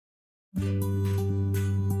Hey,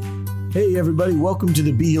 everybody. Welcome to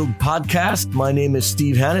the Be Healed podcast. My name is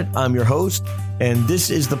Steve Hannett. I'm your host, and this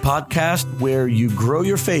is the podcast where you grow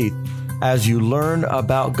your faith as you learn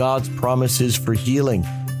about God's promises for healing.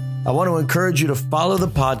 I want to encourage you to follow the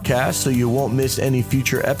podcast so you won't miss any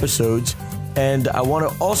future episodes. And I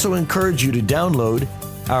want to also encourage you to download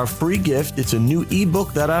our free gift. It's a new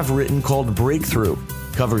ebook that I've written called Breakthrough.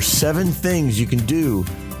 It covers 7 things you can do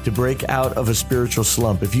to break out of a spiritual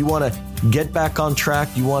slump. If you want to get back on track,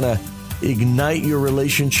 you want to ignite your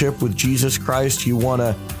relationship with Jesus Christ, you want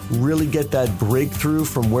to really get that breakthrough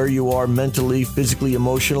from where you are mentally, physically,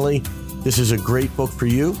 emotionally, this is a great book for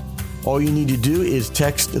you. All you need to do is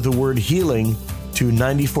text the word healing to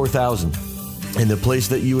 94,000. In the place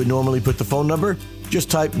that you would normally put the phone number, just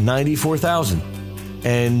type 94,000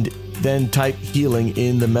 and then type healing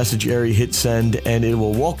in the message area, hit send, and it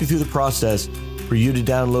will walk you through the process for you to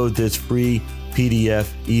download this free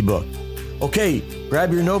PDF ebook. Okay,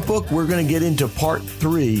 grab your notebook. We're going to get into part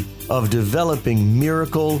 3 of developing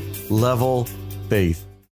miracle level faith.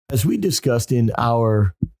 As we discussed in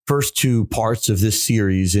our first 2 parts of this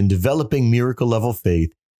series in developing miracle level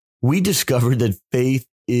faith, we discovered that faith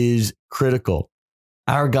is critical.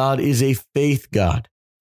 Our God is a faith God,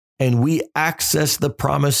 and we access the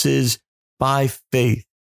promises by faith.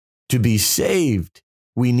 To be saved,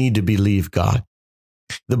 we need to believe God.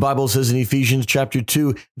 The Bible says in Ephesians chapter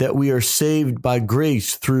 2 that we are saved by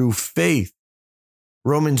grace through faith.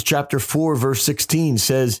 Romans chapter 4 verse 16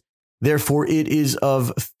 says, therefore it is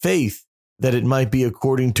of faith that it might be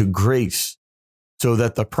according to grace, so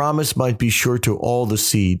that the promise might be sure to all the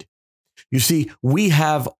seed. You see, we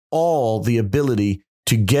have all the ability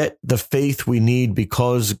to get the faith we need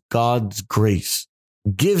because God's grace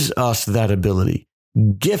gives us that ability,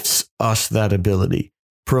 gifts us that ability,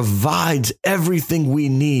 provides everything we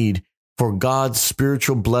need for God's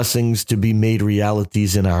spiritual blessings to be made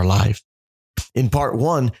realities in our lives. In part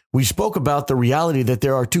 1, we spoke about the reality that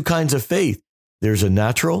there are 2 kinds of faith. There's a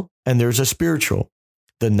natural and there's a spiritual.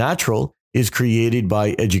 The natural is created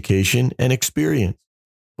by education and experience,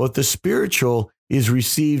 but the spiritual is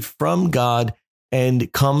received from God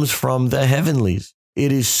and comes from the heavenlies.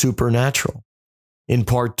 It is supernatural. In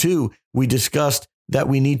part 2, we discussed that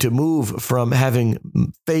we need to move from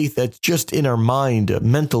having faith that's just in our mind,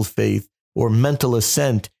 mental faith or mental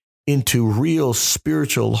assent, into real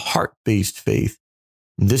spiritual heart-based faith.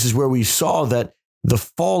 And this is where we saw that the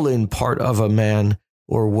fallen part of a man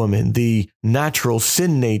or woman, the natural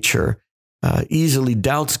sin nature, easily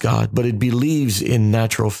doubts God, but it believes in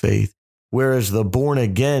natural faith. Whereas the born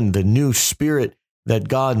again, the new spirit that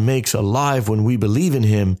God makes alive when we believe in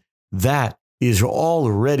him, that is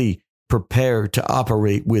already prepared to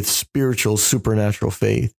operate with spiritual, supernatural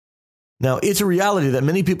faith. Now, it's a reality that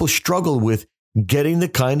many people struggle with getting the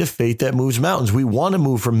kind of faith that moves mountains. We want to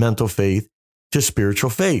move from mental faith to spiritual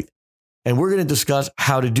faith. And we're going to discuss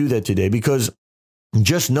how to do that today, because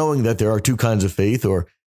just knowing that there are 2 kinds of faith, or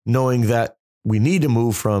knowing that we need to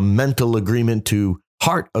move from mental agreement to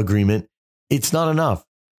heart agreement, it's not enough.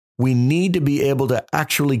 We need to be able to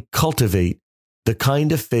actually cultivate the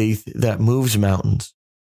kind of faith that moves mountains.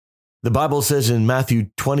 The Bible says in Matthew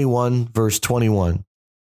 21, verse 21,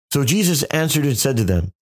 so Jesus answered and said to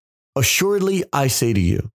them, assuredly, I say to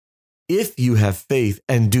you, if you have faith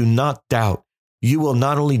and do not doubt, you will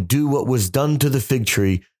not only do what was done to the fig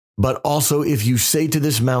tree, but also if you say to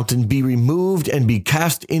this mountain, be removed and be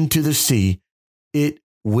cast into the sea, it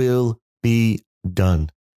will be done.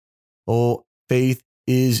 Oh, faith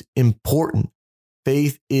is important.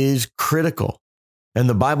 Faith is critical. And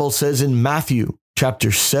the Bible says in Matthew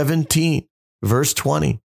chapter 17, verse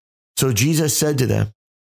 20, so Jesus said to them,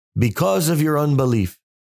 because of your unbelief,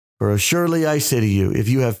 for assuredly I say to you, if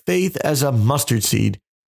you have faith as a mustard seed,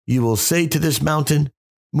 you will say to this mountain,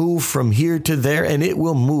 move from here to there, and it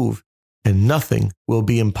will move, and nothing will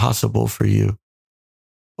be impossible for you.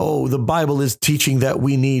 Oh, the Bible is teaching that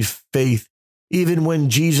we need faith. Even when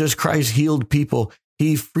Jesus Christ healed people,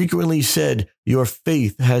 he frequently said, your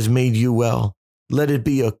faith has made you well. Let it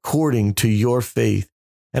be according to your faith.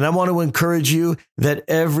 And I want to encourage you that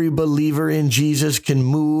every believer in Jesus can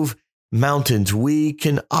move mountains. We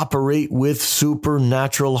can operate with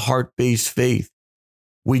supernatural heart-based faith.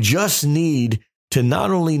 We just need to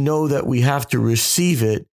not only know that we have to receive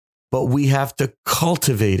it, but we have to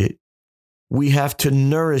cultivate it. We have to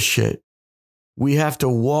nourish it. We have to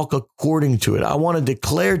walk according to it. I want to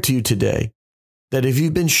declare to you today that if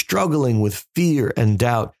you've been struggling with fear and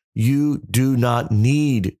doubt, you do not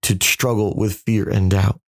need to struggle with fear and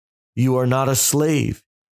doubt. You are not a slave.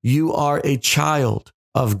 You are a child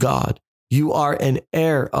of God. You are an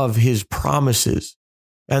heir of his promises.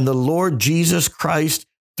 And the Lord Jesus Christ,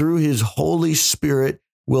 through his Holy Spirit,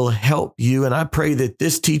 will help you. And I pray that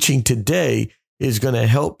this teaching today is going to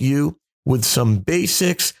help you with some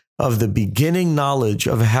basics of the beginning knowledge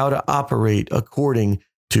of how to operate according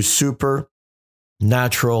to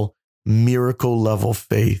supernatural, miracle level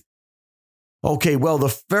faith. Okay, well,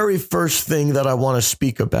 the very first thing that I want to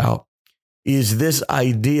speak about is this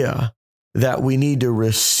idea that we need to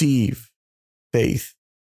receive faith.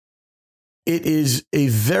 It is a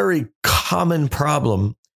very common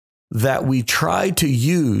problem that we try to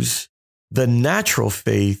use the natural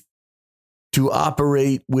faith to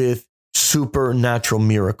operate with supernatural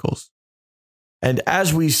miracles. And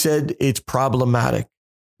as we said, it's problematic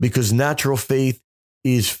because natural faith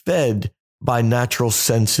is fed by natural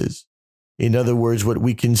senses. In other words, what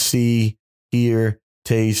we can see, hear,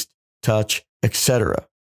 taste, touch, etc.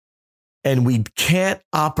 And we can't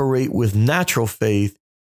operate with natural faith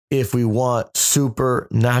if we want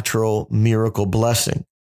supernatural miracle blessing.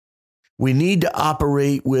 We need to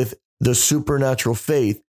operate with the supernatural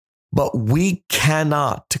faith, but we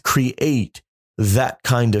cannot create that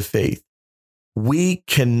kind of faith. We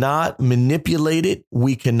cannot manipulate it.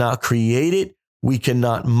 We cannot create it. We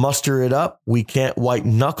cannot muster it up. We can't white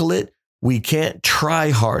knuckle it. We can't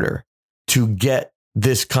try harder to get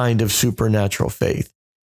this kind of supernatural faith.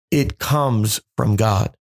 It comes from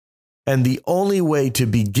God. And the only way to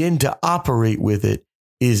begin to operate with it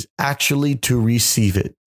is actually to receive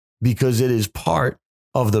it, because it is part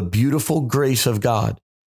of the beautiful grace of God.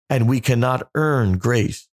 And we cannot earn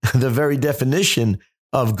grace. The very definition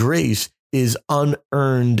of grace is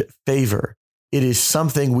unearned favor. It is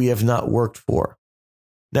something we have not worked for.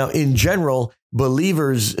 Now, in general,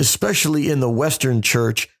 believers, especially in the Western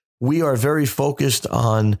church, we are very focused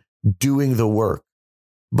on doing the work.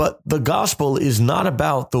 But the gospel is not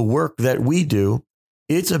about the work that we do.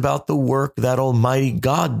 It's about the work that Almighty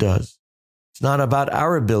God does. It's not about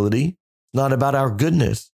our ability. It's not about our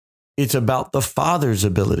goodness. It's about the Father's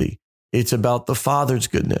ability. It's about the Father's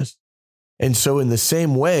goodness. And so in the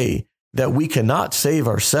same way that we cannot save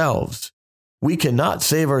ourselves, we cannot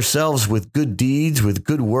save ourselves with good deeds, with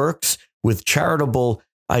good works, with charitable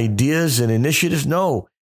ideas and initiatives. No,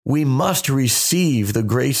 we must receive the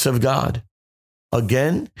grace of God.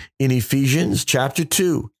 Again, in Ephesians chapter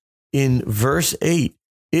 2, in verse 8,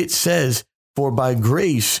 it says, "For by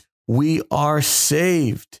grace we are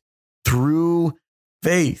saved through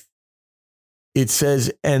faith." It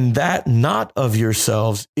says, "And that not of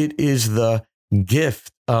yourselves, it is the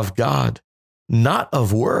gift of God, not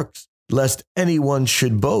of works, lest anyone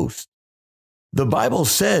should boast." The Bible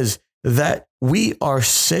says that we are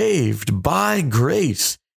saved by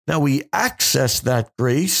grace. Now we access that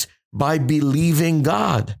grace by believing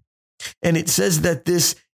God. And it says that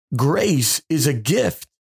this grace is a gift.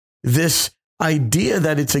 This idea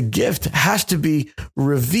that it's a gift has to be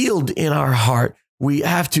revealed in our heart. We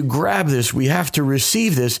have to grab this. We have to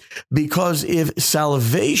receive this, because if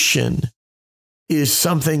salvation is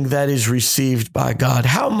something that is received by God,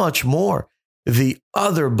 how much more the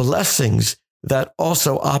other blessings that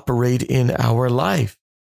also operate in our life?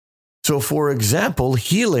 So, for example,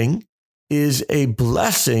 healing is a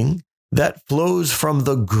blessing that flows from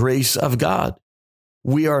the grace of God.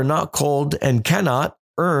 We are not called and cannot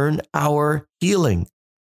earn our healing.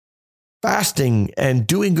 Fasting and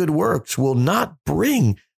doing good works will not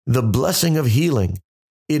bring the blessing of healing.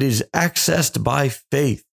 It is accessed by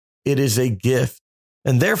faith. It is a gift,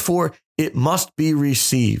 and therefore it must be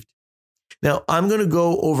received. Now, I'm going to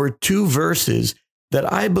go over two verses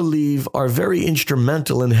that I believe are very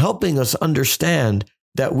instrumental in helping us understand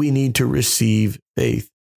that we need to receive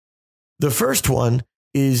faith. The first one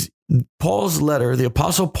is Paul's letter, the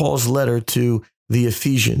Apostle Paul's letter to the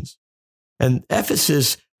Ephesians. And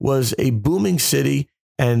Ephesus was a booming city,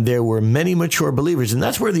 and there were many mature believers. And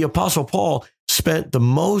that's where the Apostle Paul spent the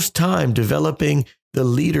most time developing the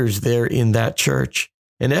leaders there in that church.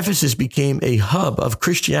 And Ephesus became a hub of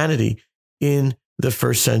Christianity in the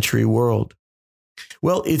first century world.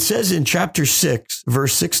 Well, it says in chapter 6,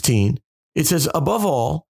 verse 16, it says, "Above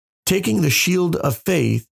all, taking the shield of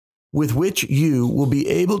faith, with which you will be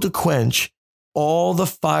able to quench all the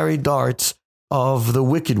fiery darts of the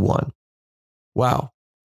wicked one." Wow.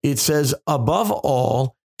 It says, above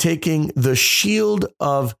all, taking the shield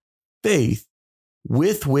of faith,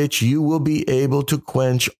 with which you will be able to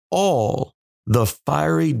quench all the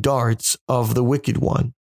fiery darts of the wicked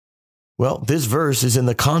one. Well, this verse is in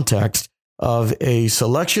the context of a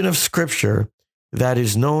selection of scripture that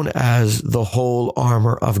is known as the whole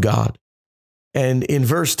armor of God. And in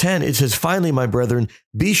verse 10, it says, "Finally, my brethren,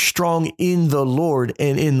 be strong in the Lord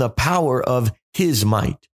and in the power of his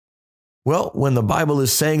might." Well, when the Bible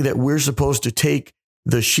is saying that we're supposed to take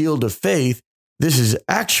the shield of faith, this is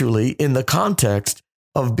actually in the context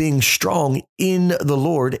of being strong in the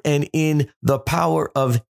Lord and in the power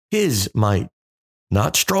of his might.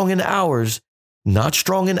 Not strong in ours, not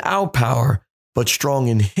strong in our power, but strong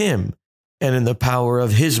in him and in the power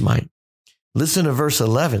of his might. Listen to verse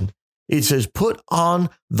 11. It says, put on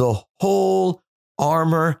the whole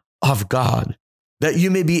armor of God, that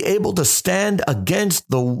you may be able to stand against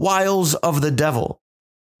the wiles of the devil,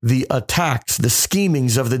 the attacks, the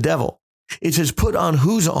schemings of the devil. It says, put on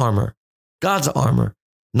whose armor? God's armor,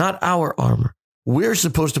 not our armor. We're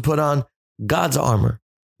supposed to put on God's armor.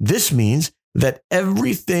 This means that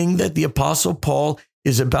everything that the Apostle Paul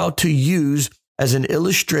is about to use as an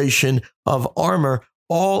illustration of armor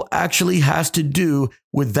all actually has to do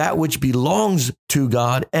with that which belongs to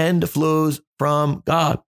God and flows from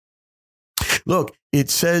God. Look, it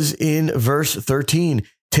says in verse 13,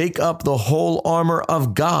 take up the whole armor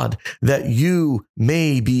of God, that you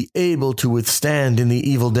may be able to withstand in the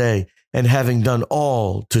evil day, and having done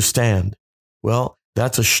all to stand. Well,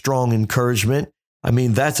 that's a strong encouragement. I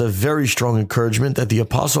mean, that's a very strong encouragement that the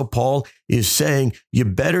Apostle Paul is saying, you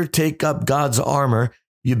better take up God's armor.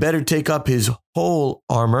 You better take up his whole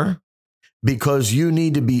armor, because you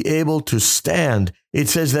need to be able to stand. It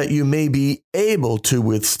says that you may be able to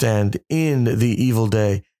withstand in the evil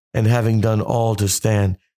day, and having done all to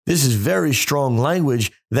stand. This is very strong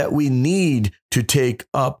language that we need to take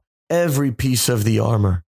up every piece of the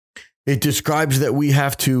armor. It describes that we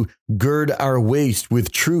have to gird our waist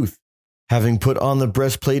with truth, having put on the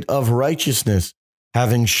breastplate of righteousness,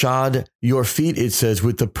 having shod your feet, it says,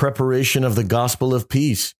 with the preparation of the gospel of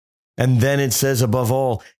peace. And then it says, above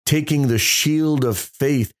all, taking the shield of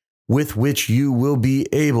faith, with which you will be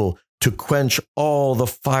able to quench all the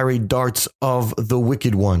fiery darts of the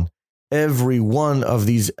wicked one. Every one of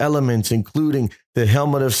these elements, including the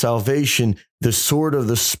helmet of salvation, the sword of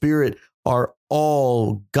the Spirit, are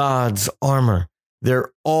all God's armor.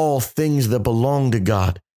 They're all things that belong to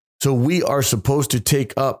God. So we are supposed to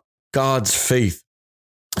take up God's faith.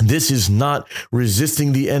 This is not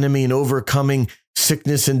resisting the enemy and overcoming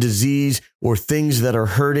sickness and disease or things that are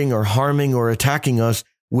hurting or harming or attacking us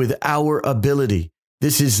with our ability.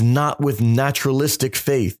 This is not with naturalistic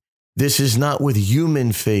faith. This is not with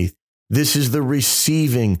human faith. This is the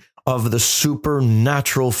receiving of the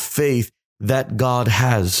supernatural faith that God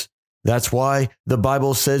has. That's why the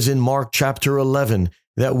Bible says in Mark chapter 11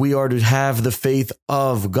 that we are to have the faith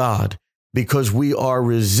of God, because we are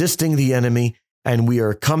resisting the enemy and we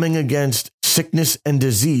are coming against sickness and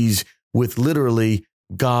disease with literally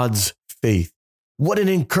God's faith. What an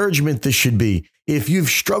encouragement this should be. If you've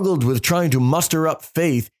struggled with trying to muster up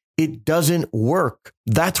faith, it doesn't work.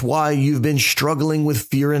 That's why you've been struggling with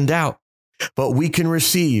fear and doubt. But we can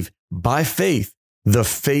receive by faith the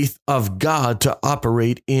faith of God to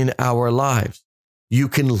operate in our lives. You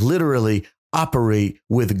can literally operate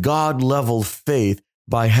with God-level faith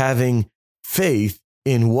by having faith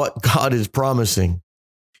in what God is promising.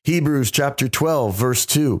 Hebrews chapter 12, verse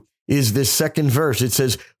 2 is this second verse. It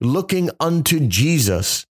says, looking unto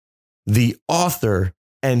Jesus, the author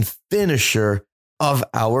and finisher of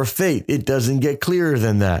our faith. It doesn't get clearer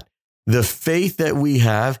than that. The faith that we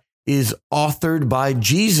have is authored by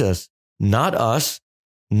Jesus, not us,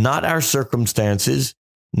 not our circumstances,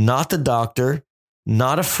 not the doctor,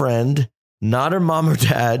 not a friend, not our mom or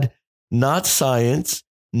dad, not science,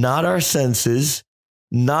 not our senses,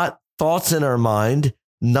 not thoughts in our mind,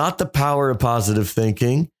 not the power of positive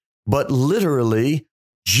thinking, but literally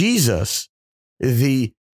Jesus,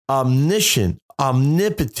 the omniscient,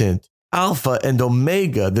 omnipotent, Alpha and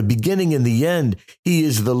Omega, the beginning and the end. He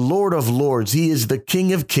is the Lord of Lords. He is the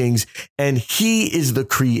King of Kings, and he is the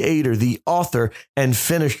creator, the author and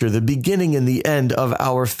finisher, the beginning and the end of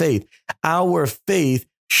our faith. Our faith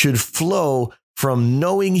should flow from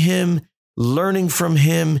knowing him, learning from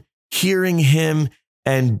him, hearing him,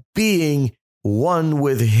 and being one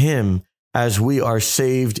with him as we are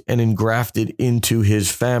saved and engrafted into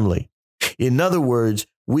his family. In other words,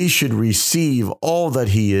 we should receive all that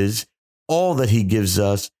he is, all that he gives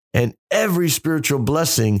us, and every spiritual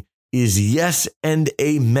blessing is yes and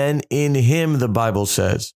amen in him, the Bible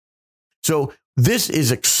says. So this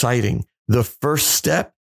is exciting. The first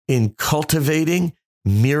step in cultivating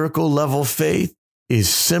miracle level faith is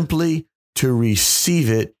simply to receive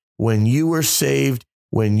it. When you were saved,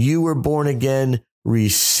 when you were born again,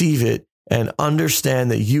 receive it and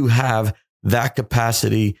understand that you have that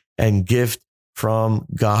capacity and gift from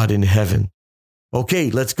God in heaven.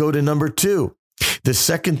 Okay, let's go to number 2. The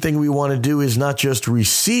second thing we want to do is not just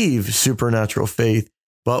receive supernatural faith,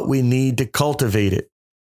 but we need to cultivate it.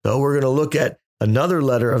 So we're going to look at another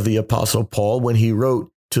letter of the Apostle Paul when he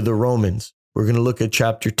wrote to the Romans. We're going to look at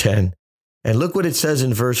chapter 10. And look what it says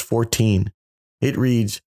in verse 14. It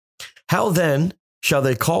reads, "How then shall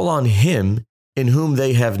they call on him in whom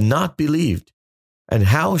they have not believed? And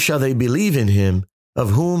how shall they believe in him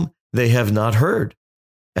of whom they have not heard?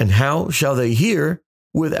 And how shall they hear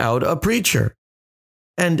without a preacher?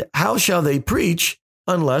 And how shall they preach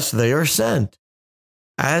unless they are sent?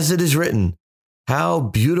 As it is written, how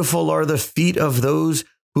beautiful are the feet of those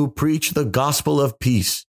who preach the gospel of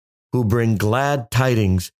peace, who bring glad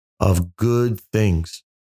tidings of good things.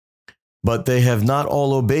 But they have not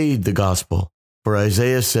all obeyed the gospel. For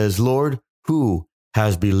Isaiah says, Lord, who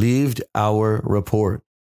has believed our report?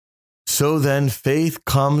 So then faith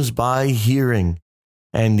comes by hearing,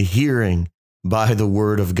 and hearing by the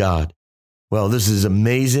word of God." Well, this is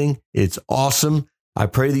amazing. It's awesome. I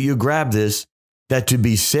pray that you grab this, that to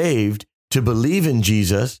be saved, to believe in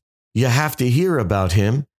Jesus, you have to hear about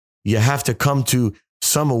him. You have to come to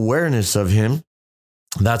some awareness of him.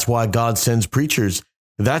 That's why God sends preachers.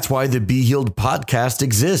 That's why the Be Healed podcast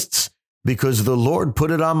exists, because the Lord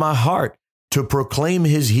put it on my heart to proclaim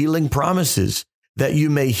his healing promises, that you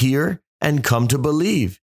may hear and come to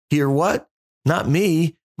believe. Hear what? Not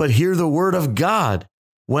me, but hear the word of God.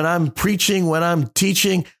 When I'm preaching, when I'm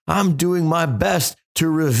teaching, I'm doing my best to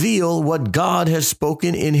reveal what God has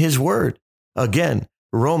spoken in his word. Again,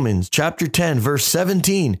 Romans chapter 10, verse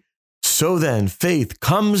 17. So then faith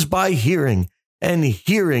comes by hearing, and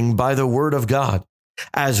hearing by the word of God.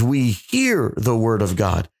 As we hear the word of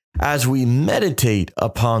God, as we meditate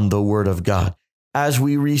upon the word of God, as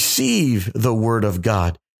we receive the word of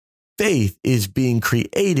God, faith is being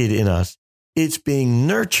created in us. It's being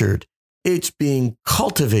nurtured. It's being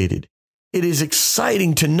cultivated. It is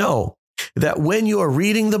exciting to know that when you are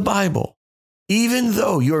reading the Bible, even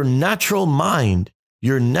though your natural mind,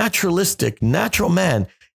 your naturalistic, natural man,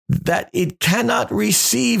 that it cannot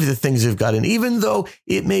receive the things of God. And even though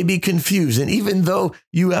it may be confused, and even though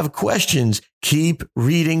you have questions, keep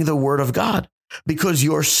reading the word of God, because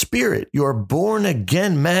your spirit, your born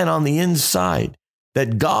again man on the inside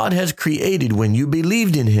that God has created when you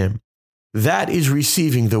believed in him, that is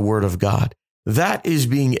receiving the word of God. That is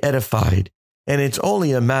being edified. And it's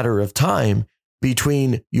only a matter of time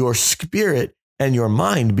between your spirit and your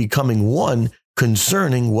mind becoming one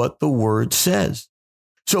concerning what the word says.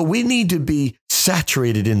 So we need to be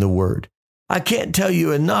saturated in the word. I can't tell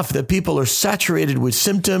you enough that people are saturated with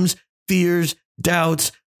symptoms, fears,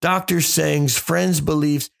 doubts, doctors' sayings, friends'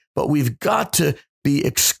 beliefs, but we've got to be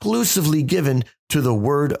exclusively given to the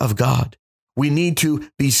word of God. We need to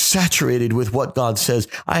be saturated with what God says.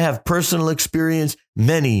 I have personal experience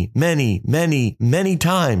many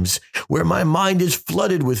times where my mind is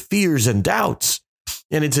flooded with fears and doubts.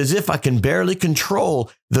 And it's as if I can barely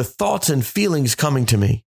control the thoughts and feelings coming to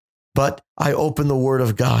me. But I open the word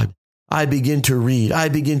of God. I begin to read. I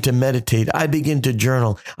begin to meditate. I begin to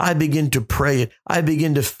journal. I begin to pray it. I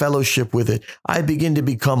begin to fellowship with it. I begin to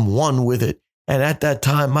become one with it. And at that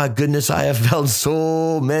time, my goodness, I have felt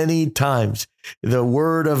so many times the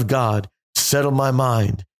word of God settle my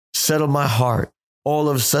mind, settle my heart. All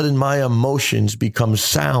of a sudden, my emotions become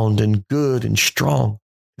sound and good and strong.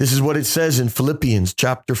 This is what it says in Philippians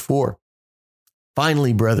chapter 4.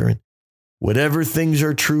 Finally, brethren, whatever things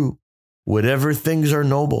are true, whatever things are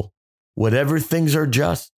noble, whatever things are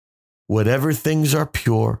just, whatever things are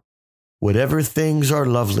pure, whatever things are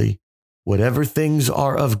lovely, whatever things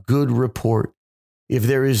are of good report, if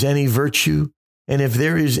there is any virtue, and if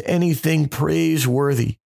there is anything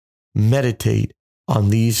praiseworthy, meditate on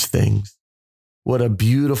these things. What a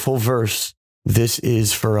beautiful verse this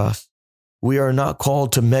is for us. We are not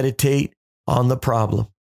called to meditate on the problem.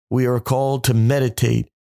 We are called to meditate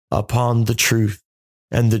upon the truth,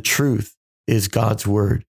 and the truth is God's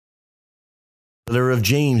word. The letter of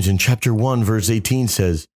James in chapter 1, verse 18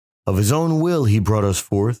 says, of his own will he brought us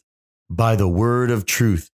forth by the word of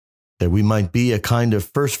truth, that we might be a kind of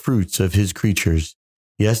first fruits of his creatures.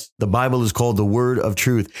 Yes, the Bible is called the word of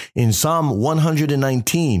truth. In Psalm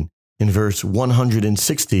 119, in verse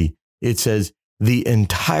 160, it says, the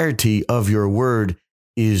entirety of your word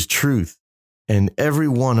is truth, and every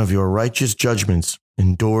one of your righteous judgments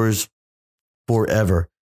endures forever.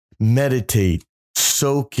 Meditate,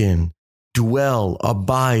 soak in, dwell,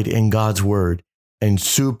 abide in God's word, and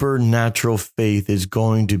supernatural faith is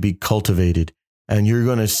going to be cultivated, and you're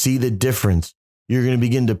going to see the difference. You're going to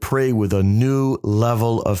begin to pray with a new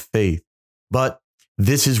level of faith. But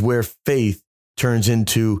this is where faith turns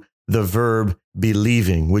into the verb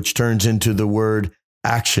believing, which turns into the word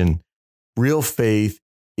action. Real faith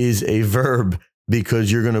is a verb because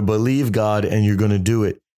you're going to believe God and you're going to do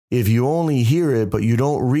it. if you only hear it, but you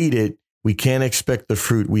don't read it, we can't expect the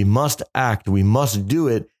fruit. We must act. We must do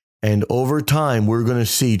it. And over time, we're going to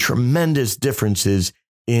see tremendous differences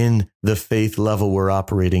in the faith level we're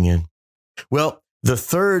operating in. Well, the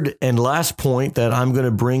third and last point that I'm going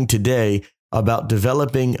to bring today about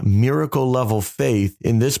developing miracle level faith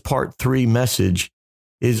in this part 3 message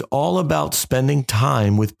is all about spending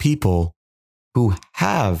time with people who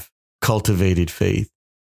have cultivated faith,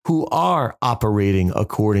 who are operating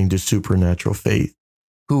according to supernatural faith,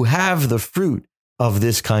 who have the fruit of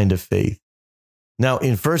this kind of faith. Now,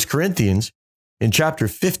 in 1 Corinthians, in chapter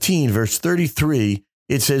 15, verse 33,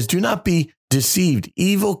 it says, "Do not be deceived.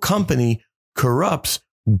 Evil company corrupts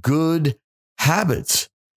good habits."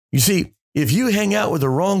 You see, if you hang out with the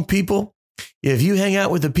wrong people, if you hang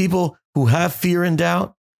out with the people who have fear and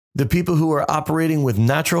doubt, the people who are operating with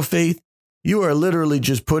natural faith, you are literally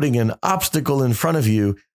just putting an obstacle in front of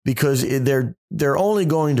you, because they're only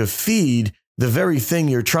going to feed the very thing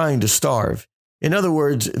you're trying to starve. In other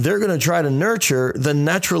words, they're going to try to nurture the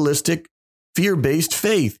naturalistic, fear-based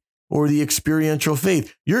faith or the experiential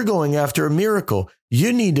faith. You're going after a miracle.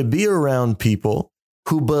 You need to be around people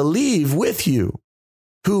who believe with you,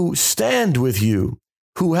 who stand with you,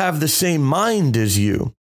 who have the same mind as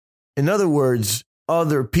you. In other words,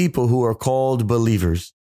 other people who are called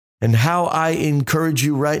believers. And how I encourage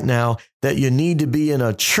you right now that you need to be in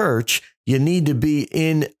a church, you need to be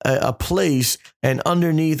in a place and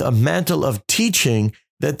underneath a mantle of teaching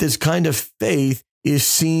that this kind of faith is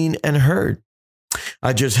seen and heard.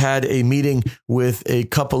 I just had a meeting with a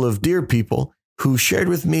couple of dear people who shared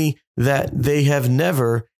with me that they have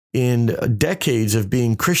never, in decades of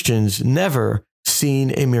being Christians, never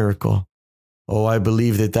seen a miracle. Oh, I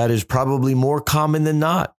believe that is probably more common than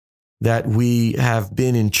not, that we have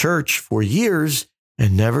been in church for years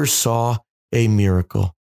and never saw a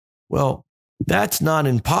miracle. Well, that's not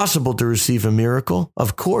impossible to receive a miracle.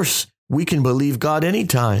 Of course, we can believe God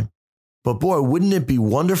anytime. But boy, wouldn't it be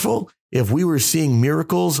wonderful if we were seeing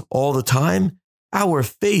miracles all the time? Our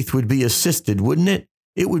faith would be assisted, wouldn't it?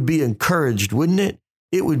 It would be encouraged, wouldn't it?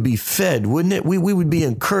 It would be fed, wouldn't it? We would be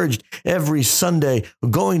encouraged every Sunday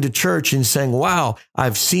going to church and saying, wow,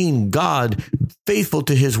 I've seen God faithful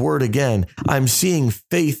to his word again. I'm seeing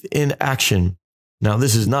faith in action. Now,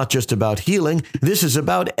 this is not just about healing. This is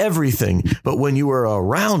about everything. But when you are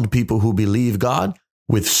around people who believe God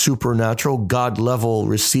with supernatural, God-level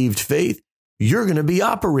received faith, you're going to be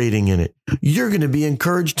operating in it. You're going to be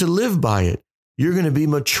encouraged to live by it. You're going to be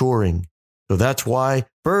maturing. So that's why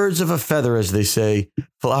birds of a feather, as they say,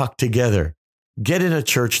 flock together. Get in a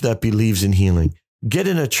church that believes in healing. Get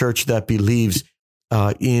in a church that believes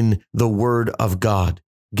in the word of God.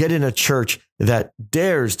 Get in a church that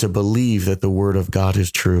dares to believe that the word of God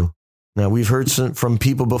is true. Now, we've heard from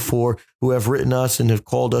people before who have written us and have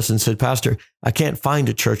called us and said, Pastor, I can't find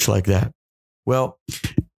a church like that. Well,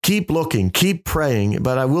 keep looking, keep praying.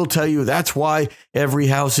 But I will tell you, that's why Every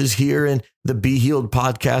House is here and the Be Healed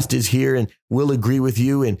podcast is here, and we'll agree with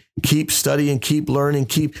you, and keep studying, keep learning,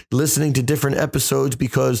 keep listening to different episodes,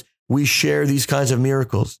 because we share these kinds of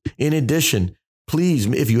miracles. In addition, please,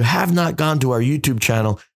 if you have not gone to our YouTube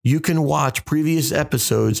channel, you can watch previous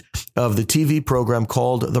episodes of the TV program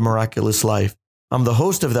called The Miraculous Life. I'm the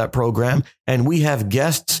host of that program, and we have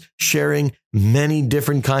guests sharing many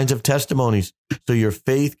different kinds of testimonies so your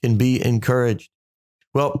faith can be encouraged.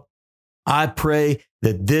 Well, I pray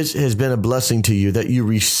that this has been a blessing to you, that you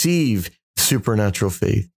receive supernatural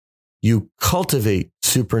faith. You cultivate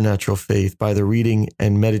supernatural faith by the reading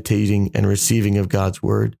and meditating and receiving of God's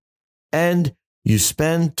word. And you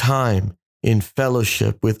spend time in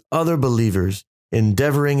fellowship with other believers,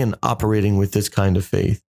 endeavoring and operating with this kind of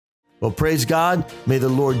faith. Well, praise God. May the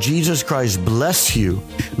Lord Jesus Christ bless you.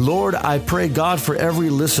 Lord, I pray, God, for every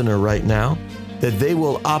listener right now, that they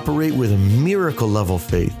will operate with a miracle level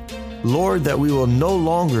faith. Lord, that we will no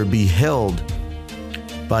longer be held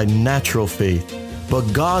by natural faith, but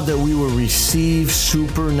God, that we will receive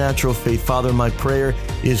supernatural faith. Father, my prayer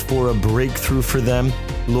is for a breakthrough for them.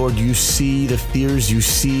 Lord, you see the fears, you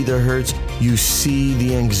see the hurts, you see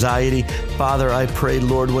the anxiety. Father, I pray,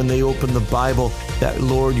 Lord, when they open the Bible, that,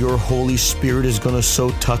 Lord, your Holy Spirit is going to so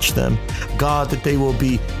touch them. God, that they will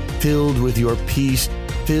be filled with your peace,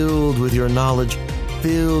 filled with your knowledge,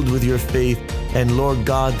 filled with your faith. And Lord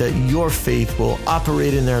God, that your faith will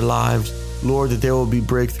operate in their lives. Lord, that there will be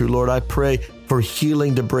breakthrough. Lord, I pray for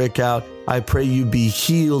healing to break out. I pray you be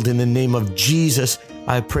healed in the name of Jesus.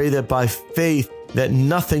 I pray that by faith, that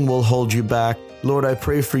nothing will hold you back. Lord, I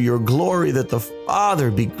pray for your glory, that the Father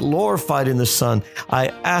be glorified in the Son. I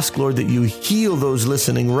ask, Lord, that you heal those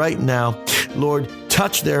listening right now. Lord,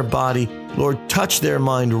 touch their body, Lord, touch their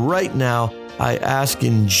mind right now. I ask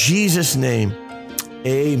in Jesus' name.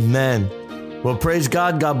 Amen. Well, praise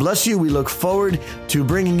God. God bless you. We look forward to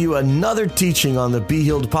bringing you another teaching on the Be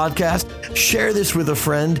Healed podcast. Share this with a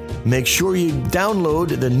friend. Make sure you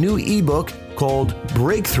download the new ebook called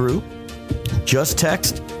Breakthrough. Just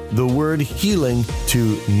text the word healing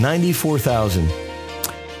to 94,000.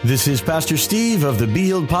 This is Pastor Steve of the Be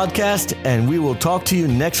Healed podcast, and we will talk to you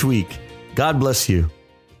next week. God bless you.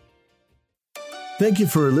 Thank you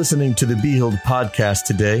for listening to the Be Healed podcast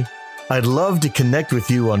today. I'd love to connect with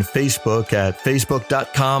you on Facebook at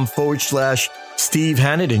facebook.com/Steve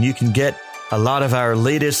Hannett, and you can get a lot of our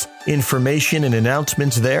latest information and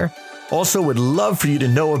announcements there. Also, would love for you to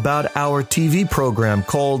know about our TV program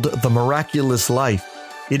called The Miraculous Life.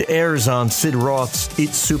 It airs on Sid Roth's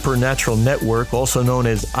It's Supernatural Network, also known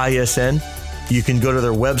as ISN. You can go to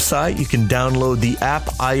their website. You can download the app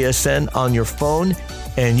ISN on your phone,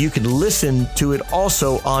 and you can listen to it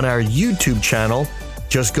also on our YouTube channel.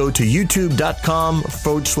 Just go to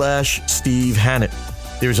youtube.com/Steve Hannett.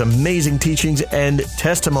 There's amazing teachings and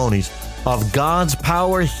testimonies of God's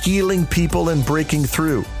power healing people and breaking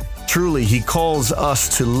through. Truly, He calls us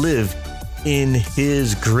to live in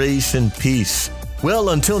His grace and peace. Well,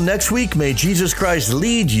 until next week, may Jesus Christ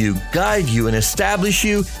lead you, guide you, and establish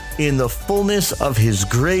you in the fullness of His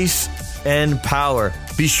grace and power.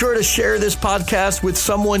 Be sure to share this podcast with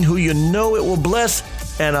someone who you know it will bless,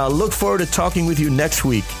 and I'll look forward to talking with you next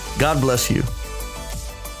week. God bless you.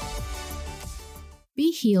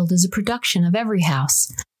 Be Healed is a production of Every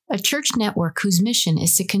House, a church network whose mission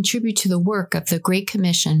is to contribute to the work of the Great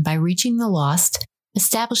Commission by reaching the lost,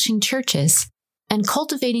 establishing churches, and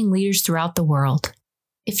cultivating leaders throughout the world.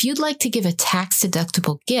 If you'd like to give a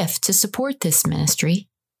tax-deductible gift to support this ministry,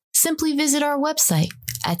 simply visit our website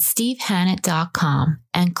at stevehannett.com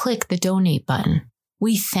and click the donate button.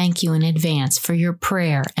 We thank you in advance for your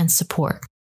prayer and support.